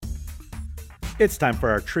It's time for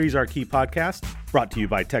our Trees Are Key podcast, brought to you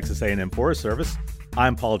by Texas A&M Forest Service.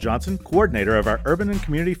 I'm Paul Johnson, coordinator of our Urban and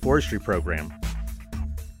Community Forestry program.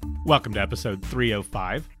 Welcome to episode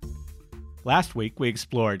 305. Last week, we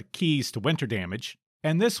explored keys to winter damage,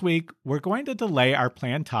 and this week, we're going to delay our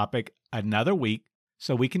planned topic another week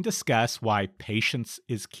so we can discuss why patience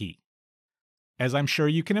is key. As I'm sure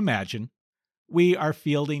you can imagine, we are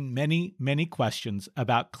fielding many questions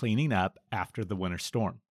about cleaning up after the winter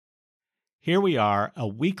storm. Here we are a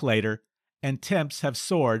week later, and temps have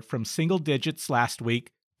soared from single digits last week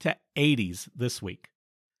to 80s this week.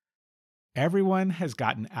 Everyone has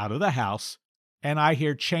gotten out of the house, and I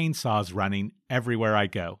hear chainsaws running everywhere I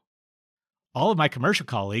go. All of my commercial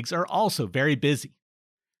colleagues are also very busy.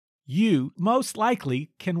 You most likely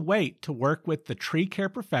can wait to work with the tree care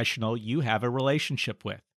professional you have a relationship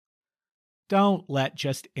with. Don't let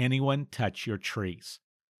just anyone touch your trees.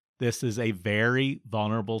 This is a very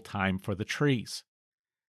vulnerable time for the trees.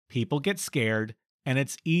 People get scared, and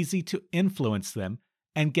it's easy to influence them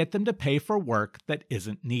and get them to pay for work that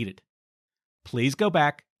isn't needed. Please go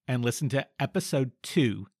back and listen to episode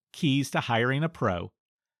 2, Keys to Hiring a Pro,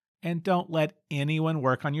 and don't let anyone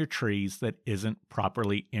work on your trees that isn't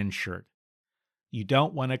properly insured. You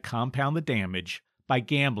don't want to compound the damage by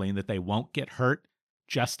gambling that they won't get hurt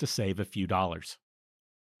just to save a few dollars.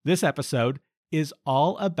 This episode is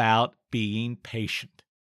all about being patient,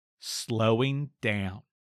 slowing down.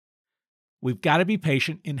 We've got to be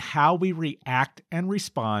patient in how we react and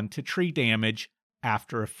respond to tree damage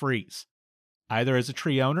after a freeze, either as a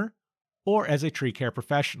tree owner or as a tree care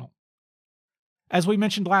professional. As we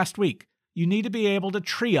mentioned last week, you need to be able to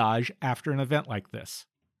triage after an event like this.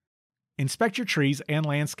 Inspect your trees and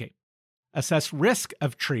landscape. Assess risk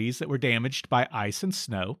of trees that were damaged by ice and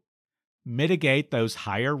snow. Mitigate those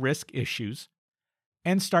higher risk issues.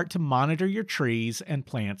 And start to monitor your trees and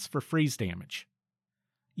plants for freeze damage.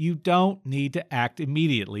 You don't need to act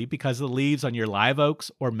immediately because the leaves on your live oaks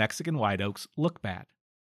or Mexican white oaks look bad.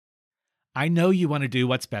 I know you want to do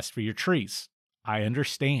what's best for your trees. I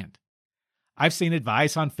understand. I've seen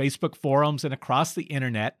advice on Facebook forums and across the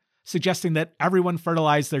internet suggesting that everyone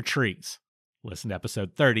fertilize their trees. Listen to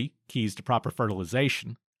episode 30, Keys to Proper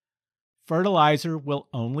Fertilization. Fertilizer will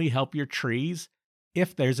only help your trees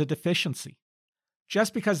if there's a deficiency.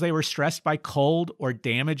 Just because they were stressed by cold or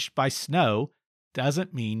damaged by snow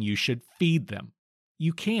doesn't mean you should feed them.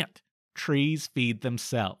 You can't. Trees feed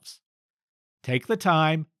themselves. Take the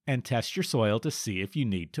time and test your soil to see if you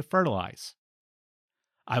need to fertilize.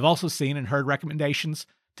 I've also seen and heard recommendations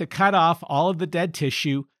to cut off all of the dead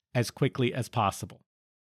tissue as quickly as possible.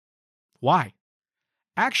 Why?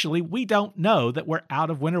 Actually, we don't know that we're out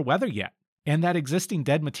of winter weather yet, and that existing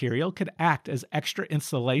dead material could act as extra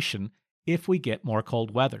insulation if we get more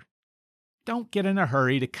cold weather. Don't get in a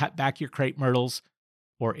hurry to cut back your crepe myrtles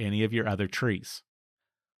or any of your other trees.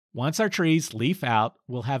 Once our trees leaf out,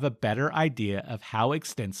 we'll have a better idea of how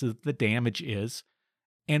extensive the damage is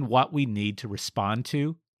and what we need to respond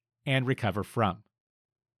to and recover from.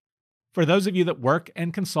 For those of you that work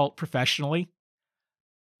and consult professionally,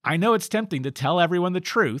 I know it's tempting to tell everyone the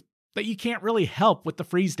truth that you can't really help with the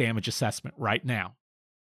freeze damage assessment right now.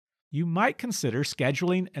 You might consider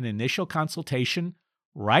scheduling an initial consultation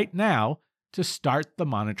right now to start the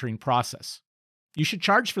monitoring process. You should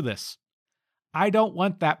charge for this. I don't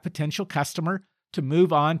want that potential customer to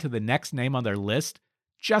move on to the next name on their list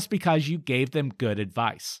just because you gave them good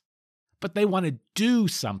advice. But they want to do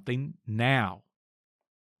something now.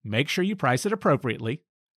 Make sure you price it appropriately,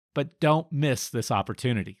 but don't miss this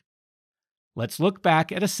opportunity. Let's look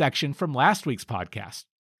back at a section from last week's podcast.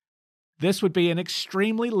 This would be an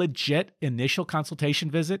extremely legit initial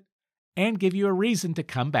consultation visit and give you a reason to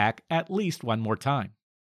come back at least one more time.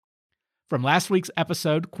 From last week's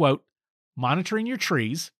episode, quote, "Monitoring your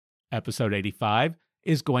trees," episode 85,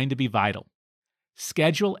 is going to be vital.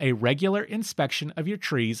 Schedule a regular inspection of your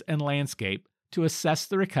trees and landscape to assess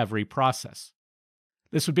the recovery process.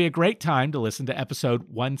 This would be a great time to listen to episode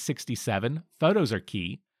 167, Photos Are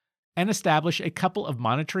Key, and establish a couple of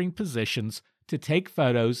monitoring positions to take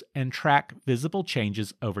photos and track visible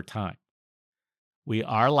changes over time. We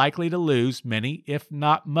are likely to lose many, if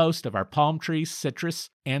not most, of our palm trees,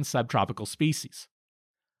 citrus, and subtropical species.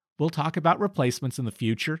 We'll talk about replacements in the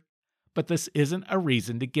future, but this isn't a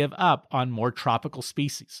reason to give up on more tropical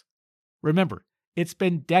species. Remember, it's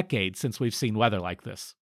been decades since we've seen weather like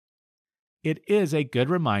this. It is a good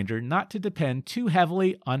reminder not to depend too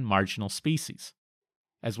heavily on marginal species.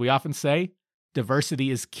 As we often say,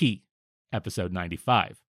 diversity is key, episode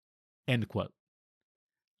 95. End quote.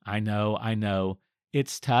 I know,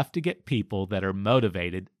 it's tough to get people that are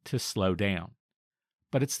motivated to slow down,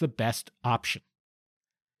 but it's the best option.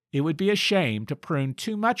 It would be a shame to prune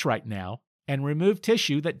too much right now and remove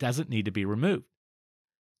tissue that doesn't need to be removed.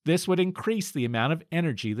 This would increase the amount of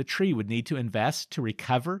energy the tree would need to invest to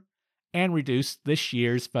recover and reduce this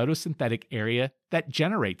year's photosynthetic area that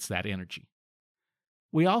generates that energy.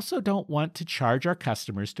 We also don't want to charge our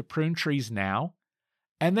customers to prune trees now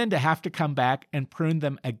and then to have to come back and prune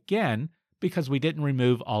them again because we didn't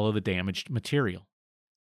remove all of the damaged material.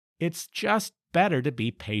 It's just better to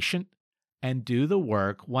be patient and do the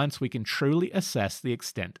work once we can truly assess the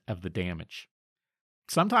extent of the damage.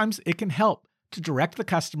 Sometimes it can help to direct the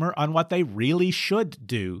customer on what they really should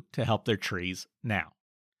do to help their trees now.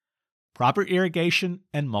 Proper irrigation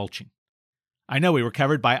and mulching. I know we were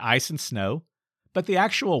covered by ice and snow, but the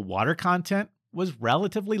actual water content was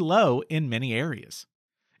relatively low in many areas.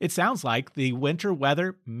 It sounds like the winter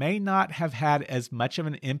weather may not have had as much of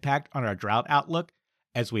an impact on our drought outlook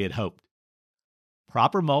as we had hoped.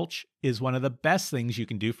 Proper mulch is one of the best things you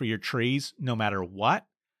can do for your trees no matter what,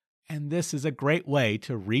 and this is a great way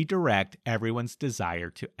to redirect everyone's desire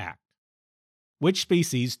to act. Which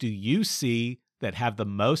species do you see that have the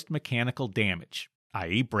most mechanical damage,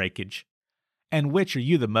 i.e. breakage, and which are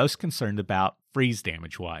you the most concerned about freeze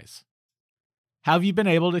damage-wise? How have you been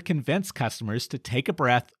able to convince customers to take a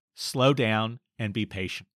breath, slow down, and be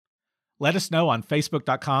patient? Let us know on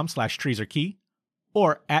Facebook.com/TreesAreKey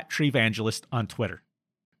or @TreeVangelist on Twitter.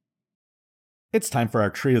 It's time for our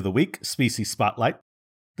Tree of the Week Species Spotlight.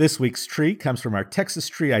 This week's tree comes from our Texas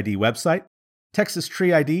Tree ID website,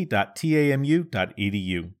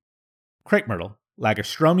 texastreeid.tamu.edu. Crepe myrtle,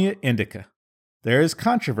 Lagerstroemia indica. There is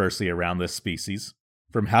controversy around this species.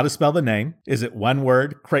 From how to spell the name, is it one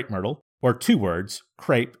word, crepe myrtle, or two words,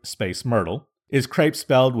 crepe space myrtle? Is crepe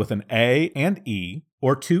spelled with an A and E,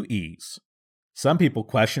 or two E's? Some people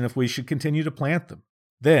question if we should continue to plant them.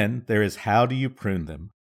 Then there is how do you prune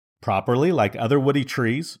them? Properly, like other woody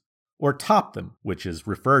trees, or top them, which is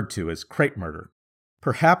referred to as crepe myrtle.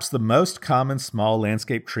 Perhaps the most common small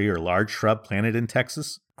landscape tree or large shrub planted in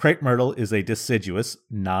Texas, crepe myrtle is a deciduous,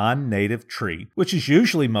 non-native tree, which is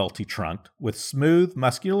usually multi-trunked with smooth,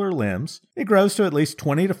 muscular limbs. It grows to at least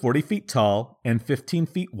 20 to 40 feet tall and 15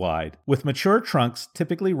 feet wide, with mature trunks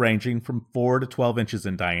typically ranging from 4 to 12 inches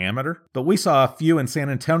in diameter, but we saw a few in San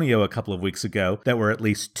Antonio a couple of weeks ago that were at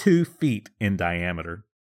least 2 feet in diameter.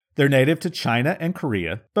 They're native to China and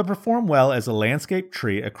Korea, but perform well as a landscape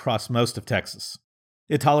tree across most of Texas.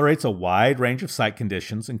 It tolerates a wide range of site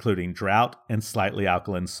conditions, including drought and slightly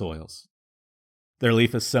alkaline soils. Their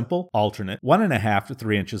leaf is simple, alternate, 1.5 to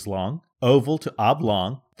 3 inches long, oval to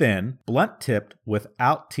oblong, thin, blunt-tipped,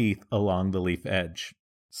 without teeth along the leaf edge.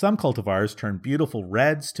 Some cultivars turn beautiful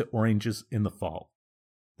reds to oranges in the fall.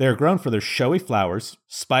 They are grown for their showy flowers.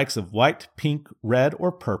 Spikes of white, pink, red,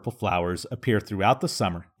 or purple flowers appear throughout the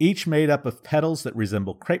summer, each made up of petals that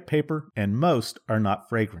resemble crepe paper, and most are not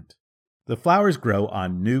fragrant. The flowers grow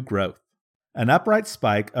on new growth. An upright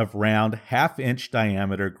spike of round, half-inch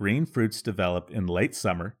diameter green fruits develop in late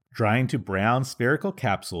summer, drying to brown spherical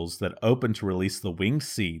capsules that open to release the winged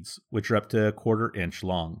seeds, which are up to a 1/4 inch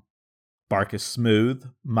long. Bark is smooth,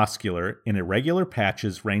 muscular, in irregular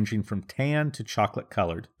patches ranging from tan to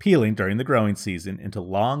chocolate-colored, peeling during the growing season into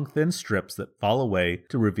long, thin strips that fall away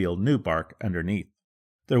to reveal new bark underneath.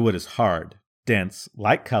 Their wood is hard, dense,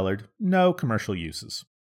 light-colored, no commercial uses.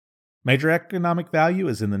 Major economic value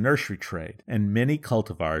is in the nursery trade, and many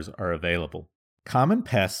cultivars are available. Common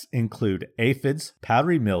pests include aphids,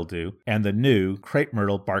 powdery mildew, and the new crepe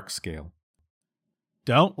myrtle bark scale.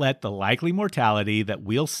 Don't let the likely mortality that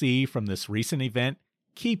we'll see from this recent event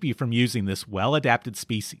keep you from using this well-adapted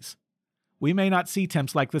species. We may not see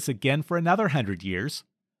temps like this again for another 100 years,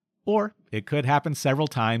 or it could happen several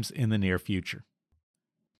times in the near future.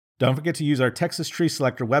 Don't forget to use our Texas Tree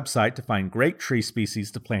Selector website to find great tree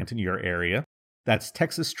species to plant in your area. That's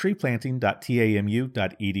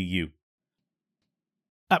texastreeplanting.tamu.edu.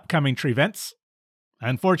 Upcoming tree events.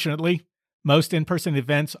 Unfortunately, most in-person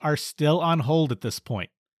events are still on hold at this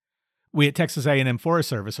point. We at Texas A&M Forest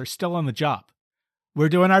Service are still on the job. We're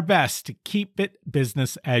doing our best to keep it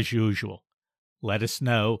business as usual. Let us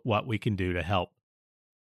know what we can do to help.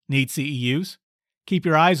 Need CEUs? Keep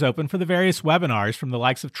your eyes open for the various webinars from the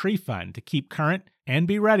likes of Tree Fund to keep current and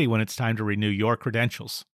be ready when it's time to renew your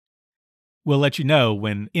credentials. We'll let you know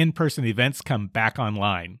when in-person events come back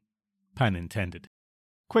online. Pun intended.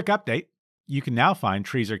 Quick update. You can now find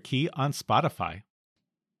Trees Are Key on Spotify.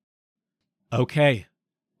 Okay,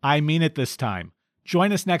 I mean it this time.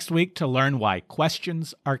 Join us next week to learn why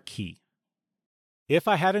questions are key. If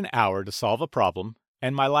I had an hour to solve a problem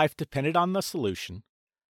and my life depended on the solution,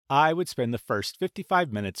 I would spend the first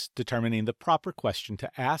 55 minutes determining the proper question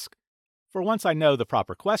to ask, For once I know the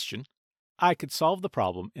proper question, I could solve the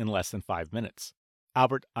problem in less than 5 minutes.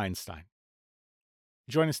 Albert Einstein.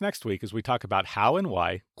 Join us next week as we talk about how and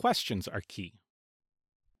why questions are key.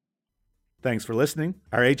 Thanks for listening.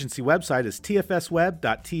 Our agency website is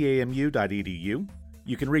tfsweb.tamu.edu.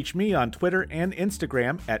 You can reach me on Twitter and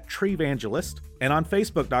Instagram at Treevangelist and on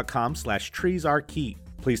Facebook.com/treesarekey.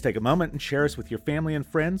 Please take a moment and share us with your family and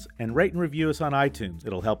friends and rate and review us on iTunes.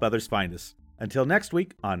 It'll help others find us. Until next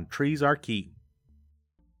week on Trees Are Key.